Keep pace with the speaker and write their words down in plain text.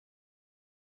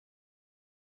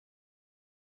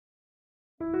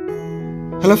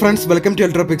Hello friends, welcome to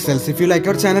Pixels. If you like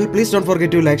our channel, please don't forget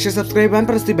to like, share, subscribe and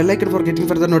press the bell icon for getting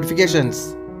further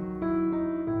notifications.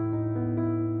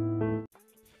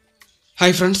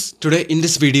 Hi friends, today in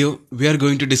this video we are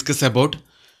going to discuss about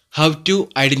how to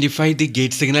identify the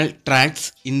gate signal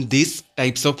tracks in these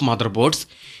types of motherboards.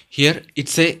 Here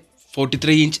it's a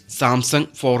 43-inch Samsung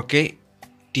 4K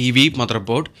TV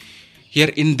motherboard.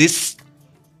 Here in this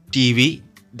TV,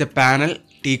 the panel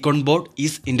T-con board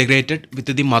is integrated with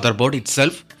the motherboard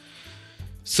itself.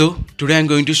 So today I am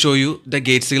going to show you the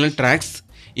gate signal tracks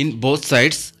in both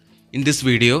sides in this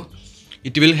video.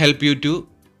 It will help you to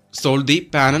solve the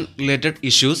panel related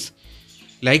issues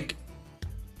like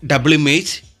double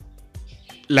image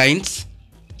lines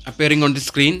appearing on the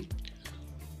screen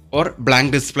or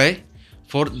blank display.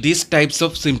 For these types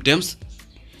of symptoms,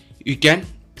 you can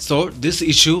solve this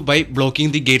issue by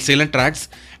blocking the gate signal tracks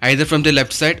either from the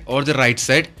left side or the right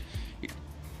side.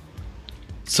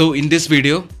 So in this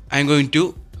video I am going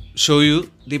to show you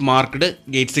the marked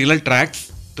gate signal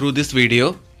tracks through this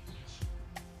video.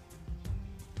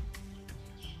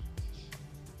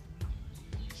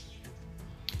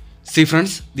 See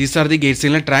friends, these are the gate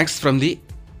signal tracks from the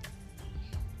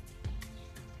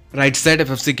right side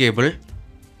FFC cable,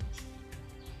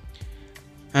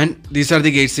 and these are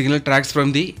the gate signal tracks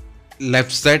from the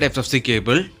left side FFC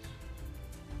cable.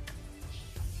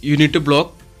 You need to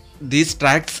block these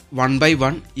tracks one by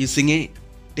one using a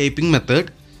taping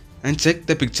method and check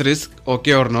the picture is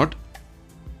okay or not.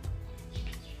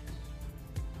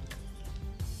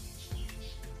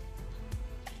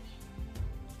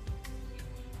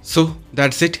 So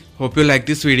that's it. Hope you like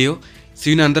this video. See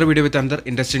you in another video with another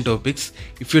interesting topics.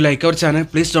 If you like our channel,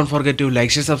 please don't forget to like,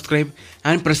 share, subscribe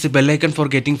and press the bell icon for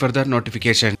getting further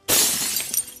notification.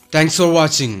 Thanks for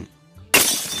watching.